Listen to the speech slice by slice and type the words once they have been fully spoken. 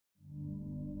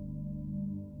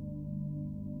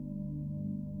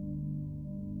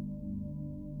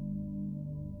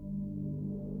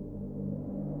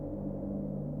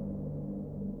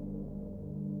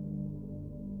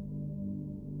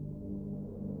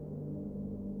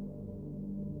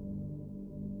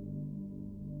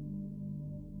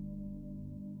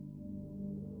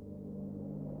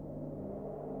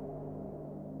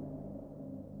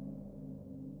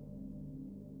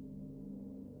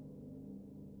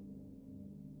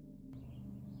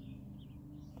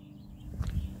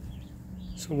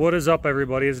So what is up,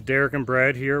 everybody? It's Derek and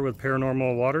Brad here with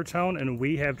Paranormal of Watertown, and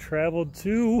we have traveled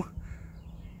to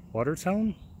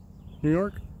Watertown, New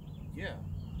York. Yeah,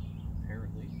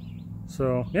 apparently.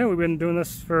 So yeah, we've been doing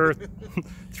this for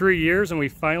 3 years, and we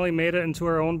finally made it into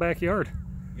our own backyard.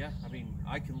 Yeah, I mean,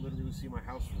 I can literally see my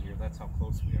house from here. That's how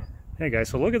close we are. Hey guys,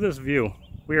 so look at this view.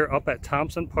 We are up at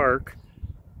Thompson Park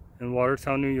in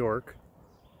Watertown, New York,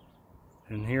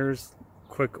 and here's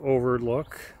a quick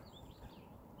overlook.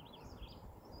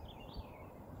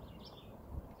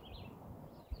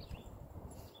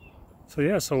 So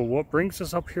yeah, so what brings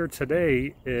us up here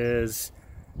today is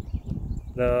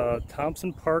the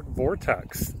Thompson Park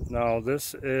Vortex. Now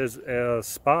this is a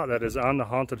spot that is on the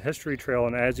Haunted History Trail,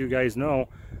 and as you guys know,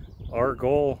 our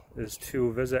goal is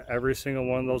to visit every single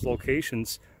one of those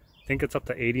locations. I think it's up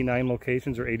to 89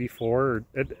 locations or 84.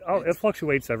 It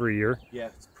fluctuates every year. Yeah,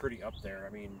 it's pretty up there. I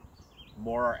mean,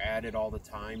 more are added all the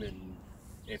time, and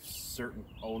if certain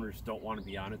owners don't want to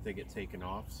be on it, they get taken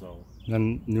off. So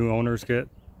then new owners get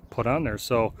put on there.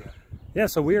 So yeah,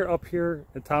 so we are up here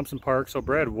at Thompson Park. So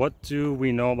Brad, what do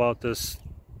we know about this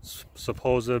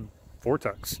supposed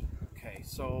vortex? Okay,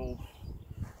 so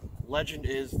legend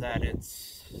is that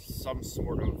it's some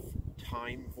sort of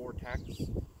time vortex.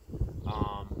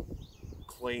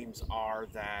 Claims are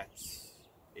that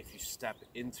if you step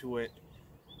into it,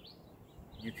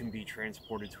 you can be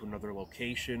transported to another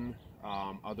location.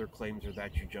 Other claims are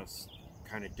that you just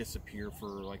kind of disappear for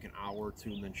like an hour or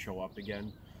two and then show up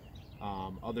again.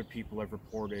 Other people have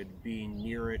reported being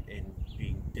near it and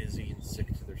being dizzy and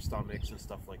sick to their stomachs and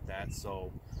stuff like that.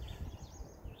 So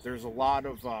there's a lot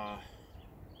of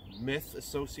myth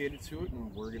associated to it,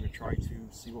 and we're going to try to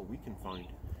see what we can find.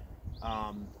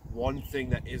 One thing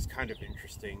that is kind of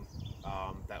interesting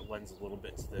that lends a little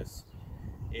bit to this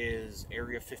is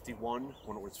Area 51.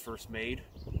 When it was first made,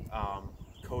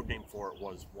 code name for it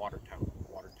was Watertown,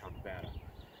 Nevada.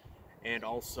 And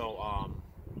also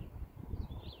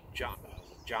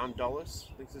John Dulles,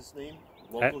 I think is his name,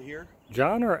 local here.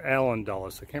 John or Alan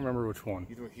Dulles? I can't remember which one.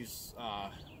 Either way, he's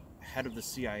head of the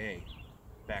CIA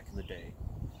back in the day.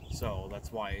 So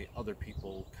that's why other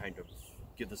people kind of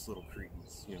give this little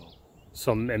credence, you know.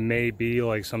 So it may be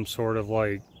like some sort of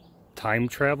like time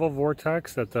travel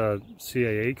vortex that the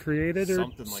CIA created or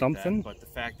something. That, but the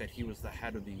fact that he was the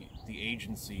head of the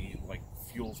agency like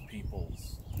fuels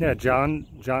people's... Yeah, John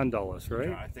Dulles, right?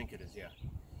 I think it is, yeah.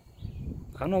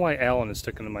 I don't know why Alan is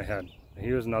sticking in my head.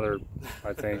 He was another,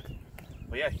 I think.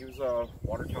 But yeah, he was a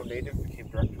Watertown native, became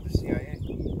director of the CIA.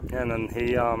 And then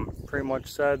he pretty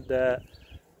much said that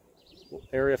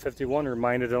Area 51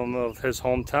 reminded him of his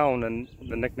hometown, and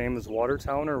the nickname is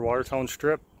Watertown or Watertown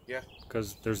Strip. Yeah.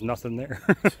 Because there's nothing there.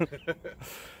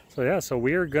 So yeah, so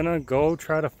we are gonna go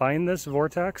try to find this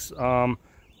vortex. A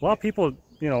lot of people,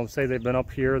 you know, say they've been up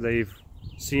here, they've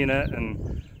seen it,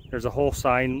 and there's a whole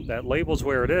sign that labels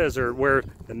where it is or where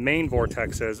the main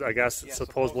vortex is. I guess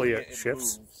supposedly it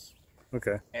shifts. Moves.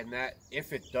 Okay. And that,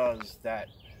 if it does, that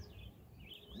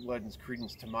lends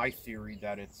credence to my theory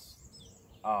that it's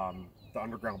the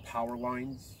underground power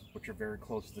lines, which are very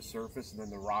close to the surface, and then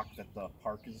the rock that the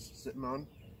park is sitting on,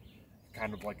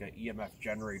 kind of like an EMF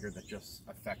generator that just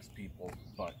affects people.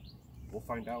 But we'll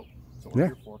find out. That's what we're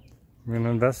here for. We're going to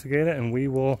investigate it, and we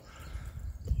will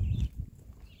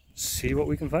see what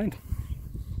we can find.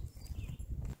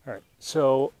 All right,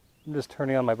 so I'm just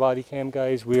turning on my body cam,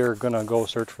 guys. We are going to go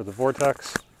search for the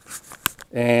vortex,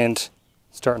 and it's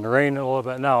starting to rain a little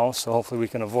bit now, so hopefully we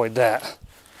can avoid that.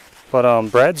 But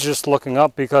Brad's just looking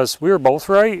up because we were both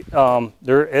right.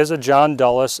 There is a John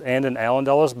Dulles and an Alan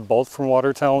Dulles, both from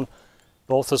Watertown,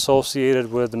 both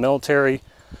associated with the military.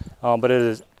 But it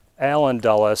is Alan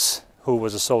Dulles who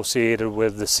was associated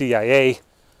with the CIA.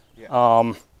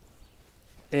 Yeah.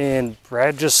 And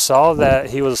Brad just saw that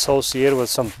he was associated with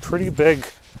some pretty big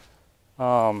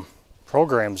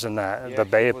programs in that. Yeah, the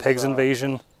Bay of Pigs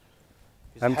invasion,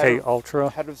 MK Ultra.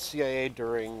 Head of CIA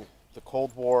during the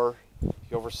Cold War.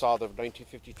 He oversaw the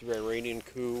 1953 Iranian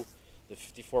coup, the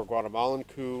 54 Guatemalan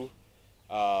coup,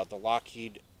 the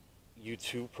Lockheed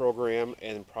U-2 program,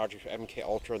 and Project MK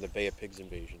Ultra, the Bay of Pigs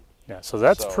invasion. Yeah, so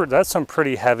that's some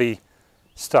pretty heavy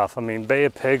stuff. I mean, Bay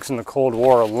of Pigs and the Cold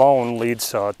War alone leads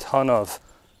to a ton of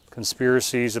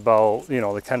conspiracies about, you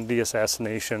know, the Kennedy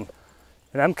assassination.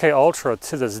 And MK Ultra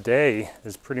to this day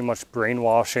is pretty much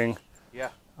brainwashing. Yeah.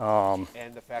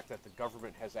 And the fact that the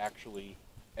government has actually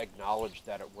acknowledged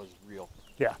that it was real.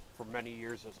 Yeah. For many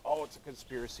years, as it's a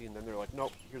conspiracy, and then they're like,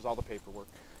 nope, here's all the paperwork.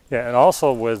 Yeah, and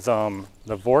also with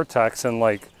the vortex, and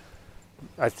like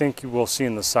I think you will see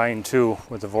in the sign too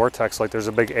with the vortex, like there's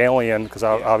a big alien, because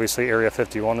obviously Area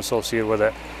 51 associated with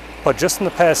it. But just in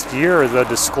the past year, the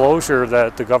disclosure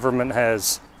that the government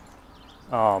has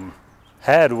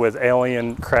had with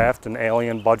alien craft and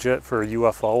alien budget for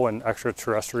UFO and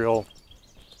extraterrestrial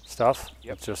stuff,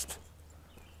 it's just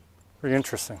pretty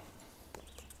interesting.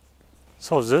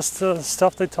 So is this the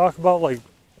stuff they talk about? Like,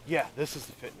 yeah, this is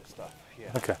the fitness stuff.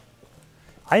 Yeah. Okay.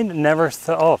 I never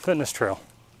thought. Oh, fitness trail.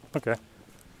 Okay.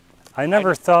 I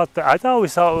never thought that. I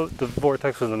always thought the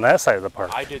Vortex was on that side of the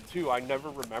park. I did too. I never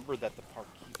remember that the park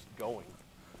keeps going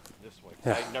this way.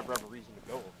 Yeah. I never have a reason to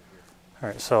go over here. All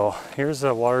right, so here's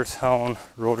the Watertown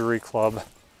Rotary Club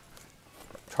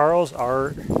Charles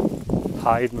R.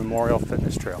 Hyde Memorial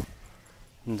Fitness Trail.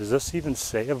 And does this even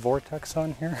say a Vortex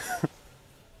on here?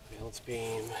 Valence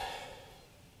beam.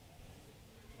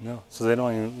 No, so they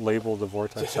don't even label the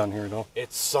Vortex on here at all.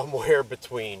 It's somewhere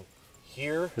between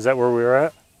here. Is that where we were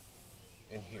at?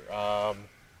 And here.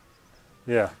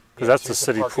 Yeah, because that's the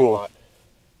city pool. Lot.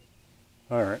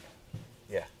 All right.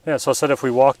 Yeah. Yeah, so I said if we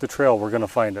walk the trail, we're going to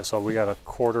find it. So we got a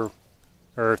quarter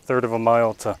or a third of a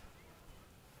mile to...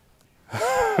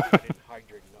 I didn't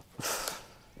hydrate enough.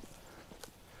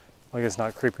 Like it's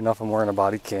not creepy enough I'm wearing a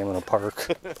body cam in a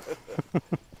park.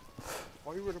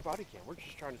 Why are you wearing a body cam? We're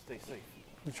just trying to stay safe.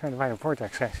 We're trying to find a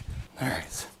Vortex, guys. All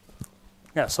right.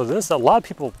 Yeah, so this, a lot of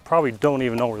people probably don't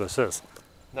even know where this is.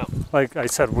 No. Like I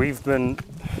said,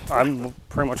 I'm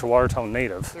pretty much a Watertown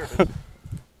native. There it is.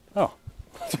 Oh.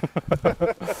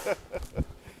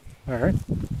 All right.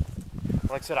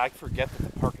 Like I said, I forget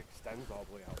that the park extends all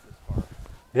the way out this far.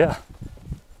 Yeah.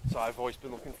 So I've always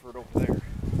been looking for it over there.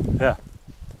 Yeah.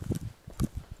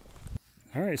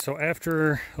 All right, so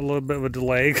after a little bit of a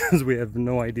delay, because we have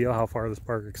no idea how far this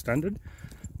park extended,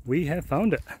 we have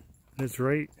found it. It's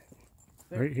right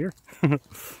here.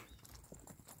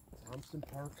 Thompson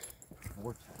Park,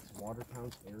 Vortex,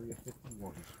 Watertown's Area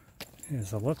 51. Yeah,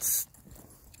 so let's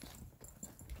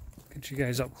get you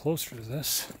guys up closer to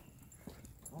this.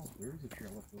 Oh, there's a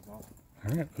trail that goes off.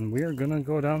 All right, and we are going to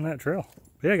go down that trail.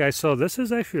 Yeah, guys, so this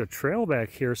is actually a trail back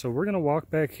here, so we're going to walk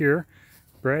back here.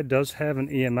 Brad does have an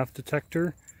EMF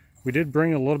detector. We did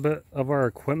bring a little bit of our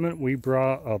equipment. We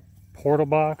brought a portal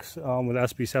box with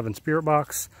SB7 Spirit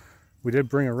Box. We did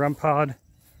bring a REM pod.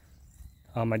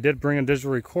 I did bring a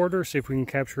digital recorder, see if we can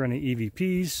capture any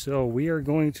EVPs. So we are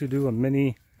going to do a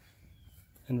mini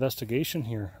investigation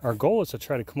here. Our goal is to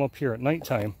try to come up here at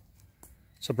nighttime.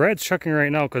 So Brad's checking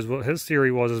right now because what his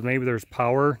theory was is maybe there's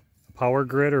power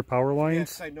grid or power lines.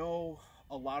 Yes, I know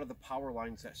a lot of the power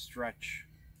lines that stretch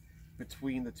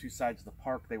between the two sides of the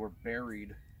park, they were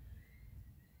buried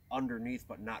underneath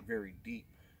but not very deep.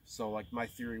 So like my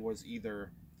theory was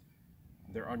either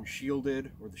they're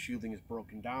unshielded or the shielding is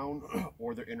broken down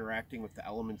or they're interacting with the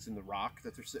elements in the rock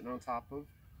that they're sitting on top of,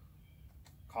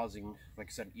 causing, like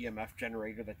I said, an EMF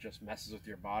generator that just messes with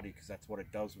your body because that's what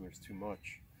it does when there's too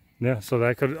much. Yeah, so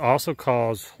that could also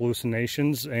cause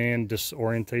hallucinations and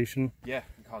disorientation. Yeah, it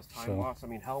can cause time loss. I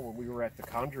mean, hell, when we were at the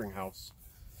Conjuring House,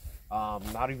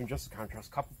 not even just the Conjuring House,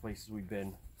 a couple places we've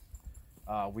been,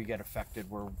 we get affected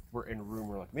where we're in a room,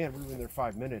 we're like, man, we were in there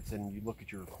 5 minutes, and you look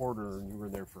at your recorder and you were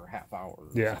there for a half hour or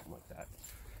something like that.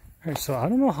 All right, so I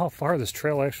don't know how far this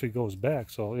trail actually goes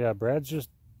back. So yeah, we're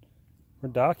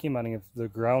documenting if the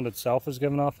ground itself is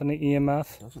giving off any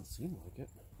EMF. Doesn't seem like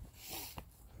it.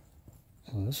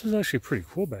 So this is actually pretty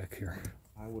cool back here.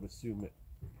 I would assume it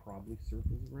probably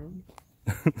circles around.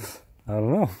 I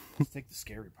don't know. Let's take the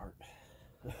scary part.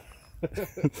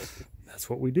 That's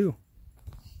what we do.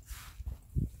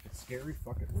 It's scary,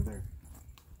 fuck it, we're there.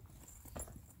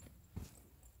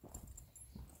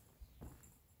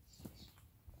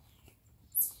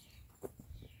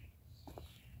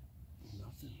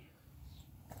 Nothing.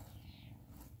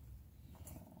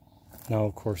 Now,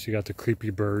 of course, you got the creepy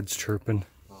birds chirping.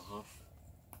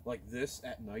 Like this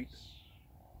at night,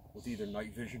 with either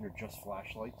night vision or just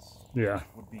flashlights, yeah,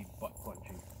 would be butt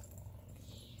clenching.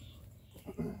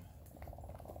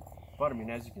 But I mean,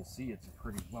 as you can see, it's a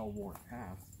pretty well-worn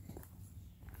path.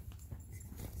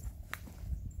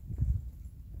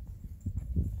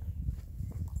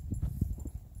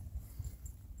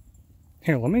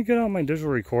 Here, let me get out my digital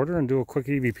recorder and do a quick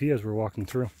EVP as we're walking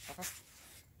through. Okay.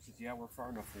 Since, yeah, we're far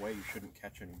enough away, you shouldn't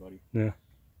catch anybody. Yeah.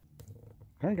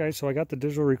 Alright guys, so I got the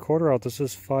digital recorder out. This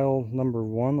is file number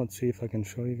 1. Let's see if I can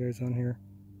show you guys on here.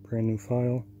 Brand new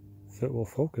file. If it will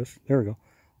focus. There we go.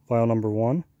 File number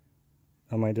 1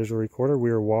 on my digital recorder. We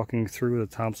are walking through the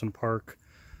Thompson Park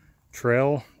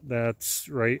trail that's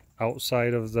right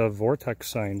outside of the Vortex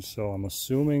signs. So I'm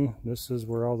assuming this is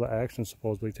where all the action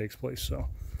supposedly takes place. So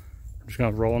I'm just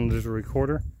going to roll on the digital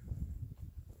recorder.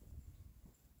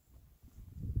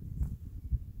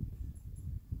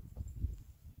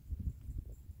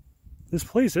 This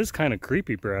place is kind of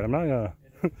creepy, Brad. I'm not gonna...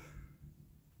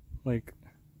 like...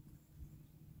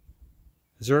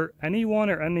 Is there anyone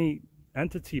or any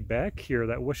entity back here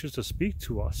that wishes to speak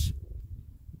to us?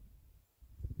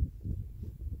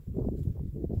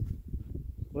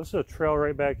 This is a trail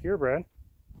right back here, Brad.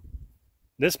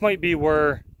 This might be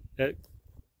where it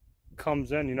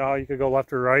comes in. You know how you could go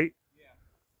left or right? Yeah.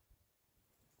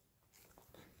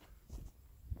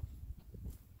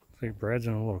 I think Brad's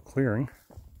in a little clearing.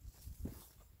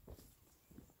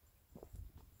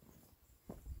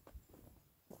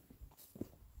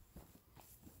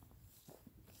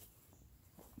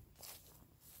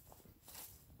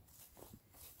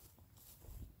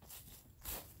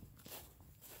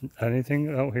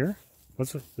 Anything out here?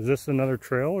 Is this another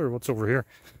trail or what's over here?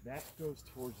 That goes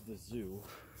towards the zoo.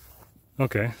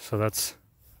 Okay, so that's...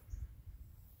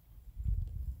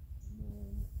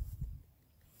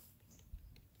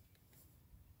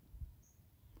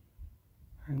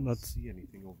 Let's see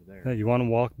anything over there. Yeah, you want to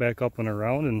walk back up and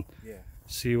around and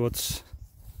see what's...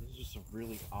 This is just a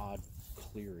really odd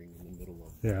clearing in the middle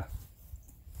of... Yeah.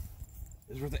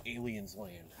 This is where the aliens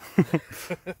land.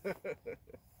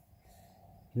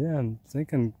 Yeah, I'm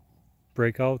thinking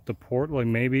break out the port, like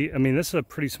maybe, I mean, this is a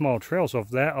pretty small trail, so if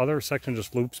that other section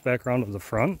just loops back around to the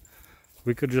front,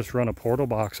 we could just run a portal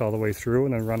box all the way through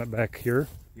and then run it back here.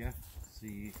 Yeah,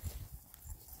 see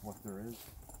what there is.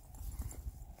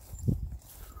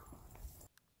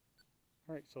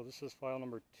 Alright, so this is file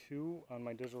number 2 on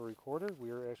my digital recorder. We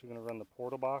are actually going to run the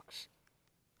portal box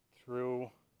through,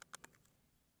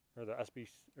 or the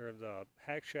the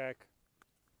Hack Shack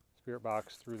spirit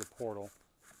box through the portal.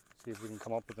 See if we can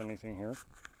come up with anything here.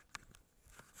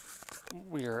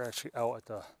 We are actually out at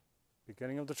the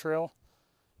beginning of the trail.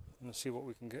 I'm going to see what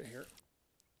we can get here.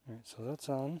 Alright, so that's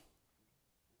on.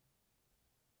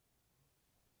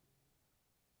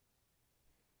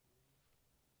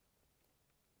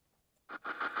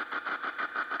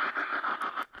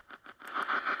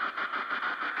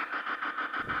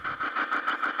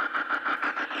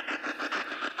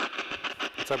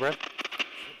 What's that, Brad?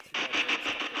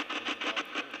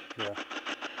 Yeah.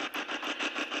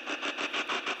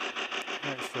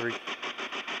 Alright, so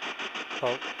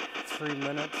about 3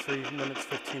 minutes,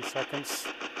 15 seconds.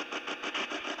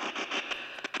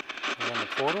 We're on the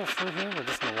portal through here. We're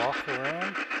just going to walk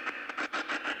around.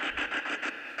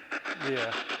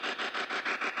 Yeah.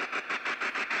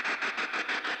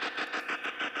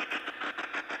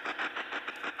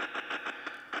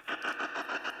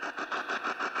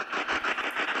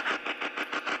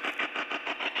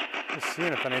 Just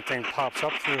seeing if anything pops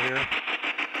up through here.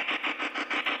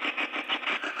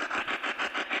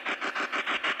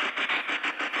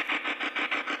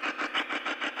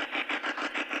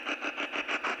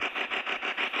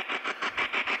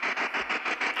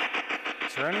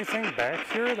 Is there anything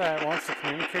back here that wants to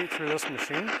communicate through this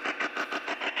machine?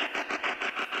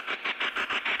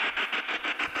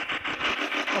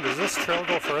 Oh, does this trail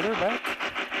go further back?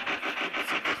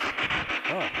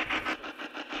 Oh.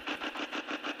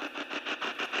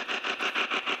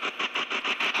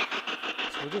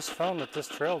 So we just found that this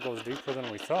trail goes deeper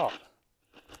than we thought.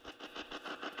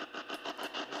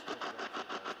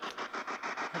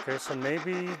 Okay, so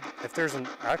maybe if there's an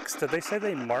X, did they say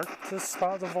they marked the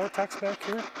spot of the vortex back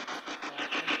here?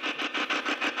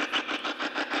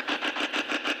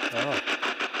 Oh.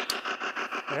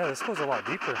 Yeah, this goes a lot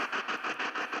deeper.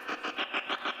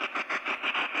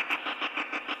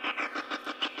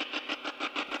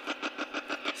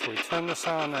 So we turned this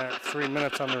on at 3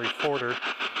 minutes on the recorder.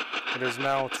 It is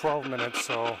now 12 minutes,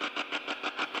 so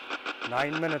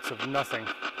 9 minutes of nothing.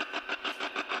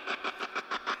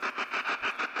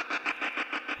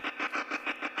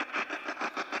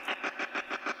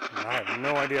 I have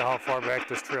no idea how far back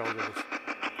this trail goes.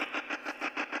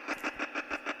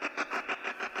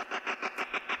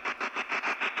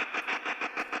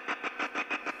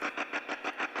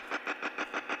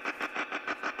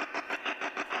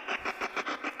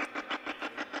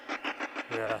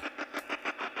 Yeah.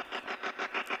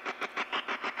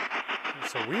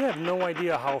 So we have no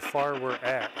idea how far we're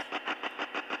at.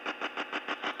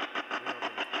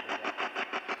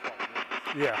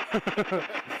 Yeah.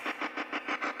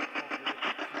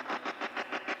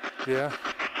 Yeah.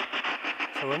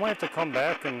 So we might have to come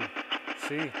back and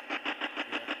see.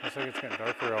 Looks like it's getting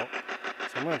darker out.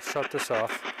 So I'm going to shut this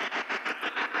off.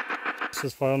 This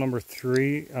is file number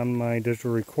 3 on my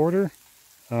digital recorder.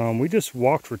 We just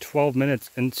walked for 12 minutes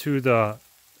into the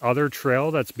other trail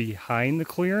that's behind the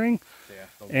clearing. Yeah,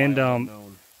 and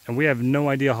we have no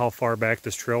idea how far back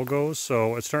this trail goes.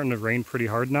 So it's starting to rain pretty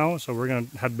hard now. So we're going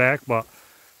to head back, but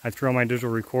I threw on my digital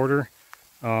recorder.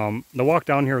 The walk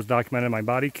down here was documented in my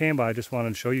body cam, but I just wanted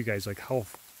to show you guys like how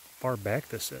far back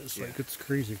this is. Yeah. Like, it's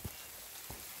crazy.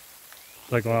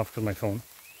 Was I going off because of my phone?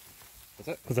 What's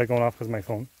that? Was I going off because of my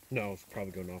phone? No, it's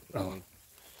probably going off.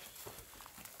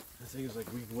 The thing is,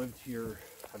 like, we've lived here.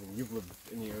 I mean, you've lived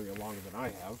in the area longer than I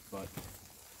have, but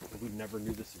we never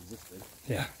knew this existed.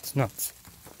 Yeah, it's nuts.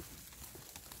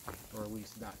 Or at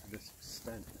least not to this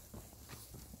extent.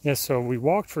 Yeah, so we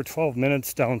walked for 12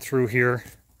 minutes down through here.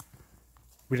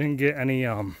 We didn't get any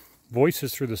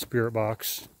voices through the spirit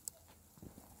box,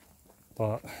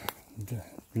 but you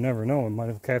never know. It might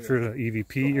have captured an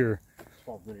EVP or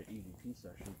 12-minute EVP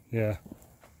session. Yeah.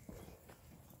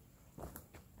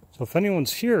 So if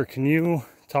anyone's here, can you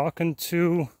talk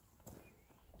into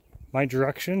my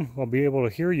direction? I'll be able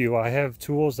to hear you. I have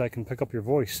tools that can pick up your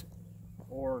voice.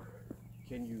 Or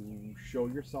can you show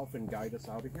yourself and guide us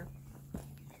out of here?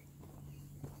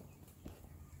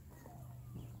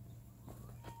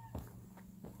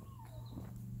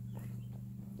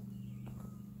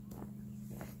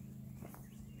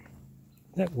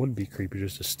 That would be creepy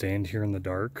just to stand here in the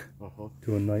dark,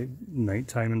 do a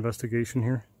nighttime investigation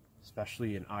here.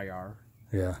 Especially in IR.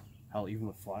 Yeah. Hell, even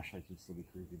with flashlights would still be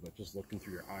creepy, but just looking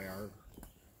through your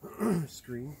IR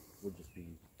screen would just be...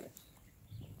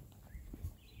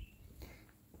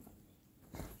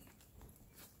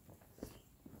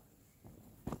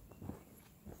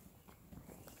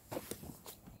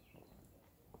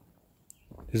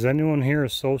 Is anyone here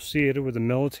associated with the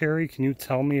military? Can you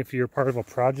tell me if you're part of a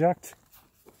project?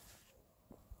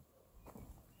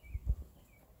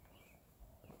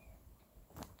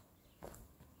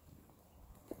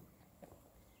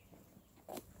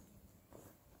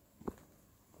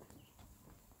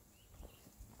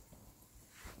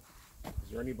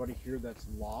 Is there anybody here that's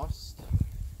lost?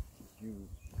 You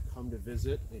come to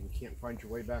visit and can't find your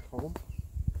way back home?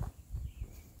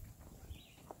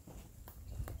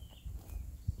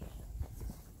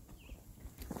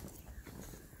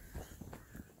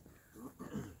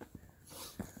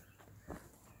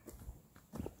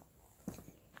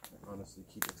 Honestly,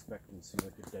 keep expecting to see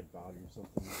like a dead body or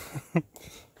something.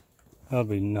 That'd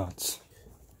be nuts.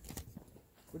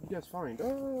 What'd you guys find?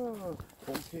 Oh,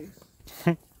 cold case.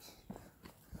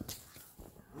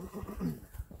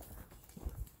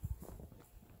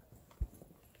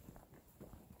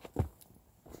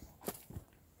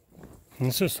 And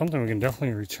this is something we can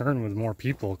definitely return with more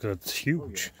people because it's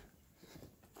huge.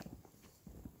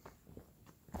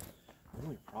 Oh, yeah. The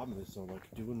only problem is though, like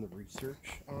doing the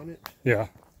research on it. Yeah.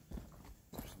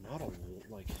 There's not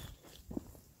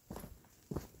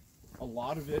a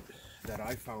lot of it that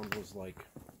I found was like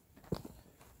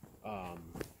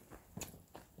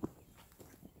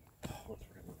what's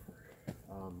the word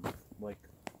for like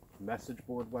message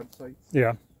board websites.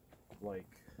 Yeah. Like,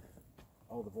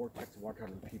 oh, the Vortex of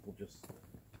Watertown, and people just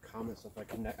comment stuff. I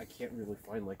can't really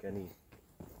find like any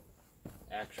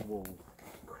actual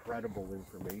credible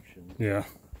information. Yeah.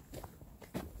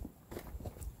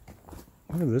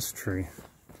 Look at this tree.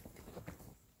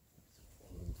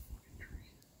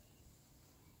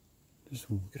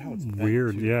 Just Look at how it's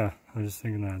weird, bent, too. yeah. I was just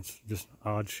thinking that it's just an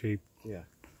odd shaped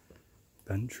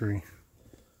bent tree.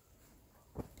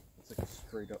 It's like a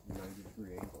straight up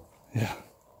 90-degree angle. Yeah.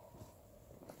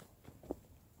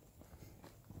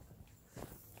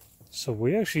 So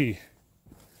we actually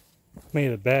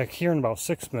made it back here in about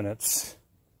 6 minutes.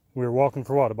 We were walking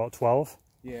for what, about 12?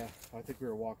 Yeah, I think we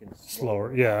were walking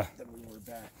Slower, yeah. than we were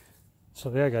back.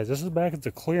 So yeah, guys, this is back at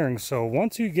the clearing. So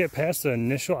once you get past the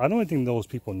initial, I don't think those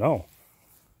people know.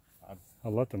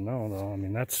 I'll let them know though. I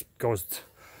mean, that's goes.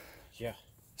 Yeah.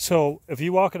 So if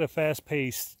you walk at a fast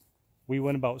pace, we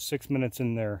went about 6 minutes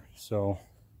in there. So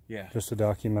yeah, just to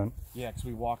document. Yeah, because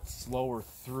we walked slower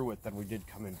through it than we did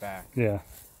coming back. Yeah.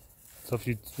 So if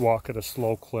you walk at a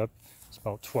slow clip, it's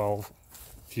about 12.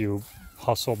 If you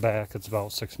hustle back, it's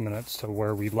about 6 minutes to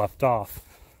where we left off,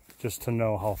 just to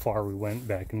know how far we went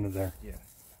back into there. Yeah.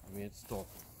 I mean, it's still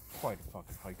quite a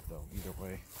fucking hike, though, either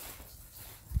way.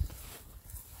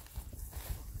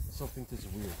 I still think this is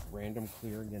weird. Random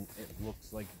clearing, and it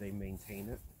looks like they maintain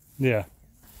it. Yeah.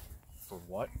 For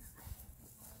what?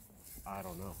 I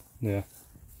don't know. Yeah.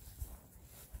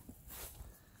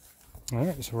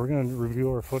 Alright, so we're going to review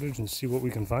our footage and see what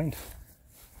we can find.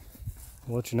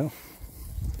 I'll let you know.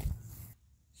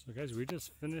 So guys, we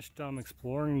just finished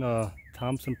exploring the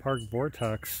Thompson Park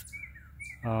Vortex.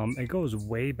 It goes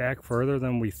way back further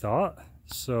than we thought,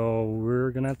 so we're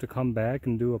going to have to come back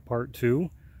and do a part 2.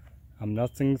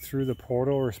 Nothing through the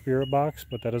portal or spirit box,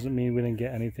 but that doesn't mean we didn't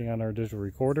get anything on our digital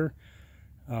recorder.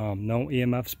 No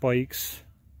EMF spikes,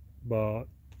 but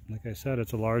like I said,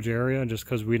 it's a large area. Just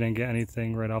because we didn't get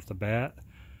anything right off the bat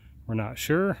we're not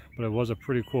sure, but it was a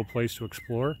pretty cool place to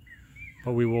explore.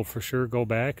 But we will for sure go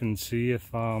back and see if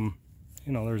you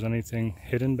know, there's anything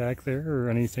hidden back there or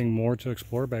anything more to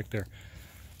explore back there.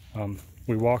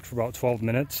 We walked for about 12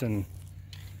 minutes and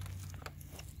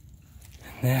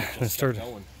yeah, it started.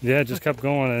 Yeah, it just kept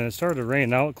going, and it started to rain.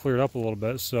 Now it cleared up a little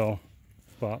bit, so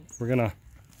but we're gonna.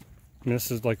 I mean,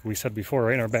 this is like we said before,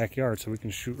 right in our backyard, so we can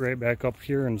shoot right back up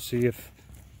here and see if,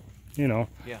 you know.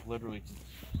 Yeah, literally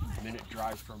a minute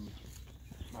drive from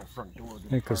my front door.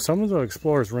 Because some of the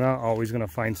explorers, we're not always going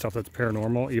to find stuff that's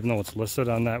paranormal, even though it's listed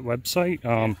on that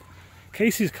website.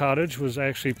 Casey's cottage was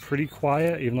actually pretty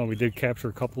quiet, even though we did capture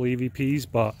a couple EVPs,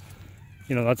 but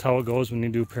you know, that's how it goes when you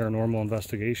do paranormal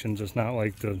investigations. It's not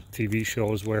like the TV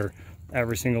shows where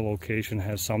every single location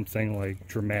has something like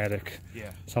dramatic.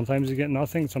 Yeah. Sometimes you get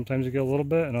nothing, sometimes you get a little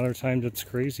bit, and other times it's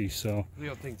crazy. So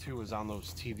the other thing too is on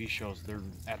those TV shows, they're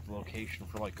at the location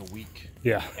for like a week.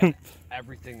 Yeah. And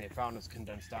everything they found is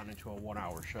condensed down into a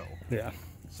 1-hour show. Yeah.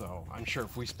 So I'm sure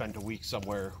if we spend a week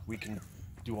somewhere, we can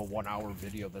do a 1-hour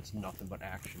video that's nothing but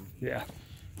action. Yeah.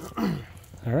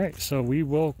 All right, so we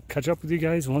will catch up with you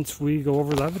guys once we go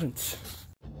over the evidence.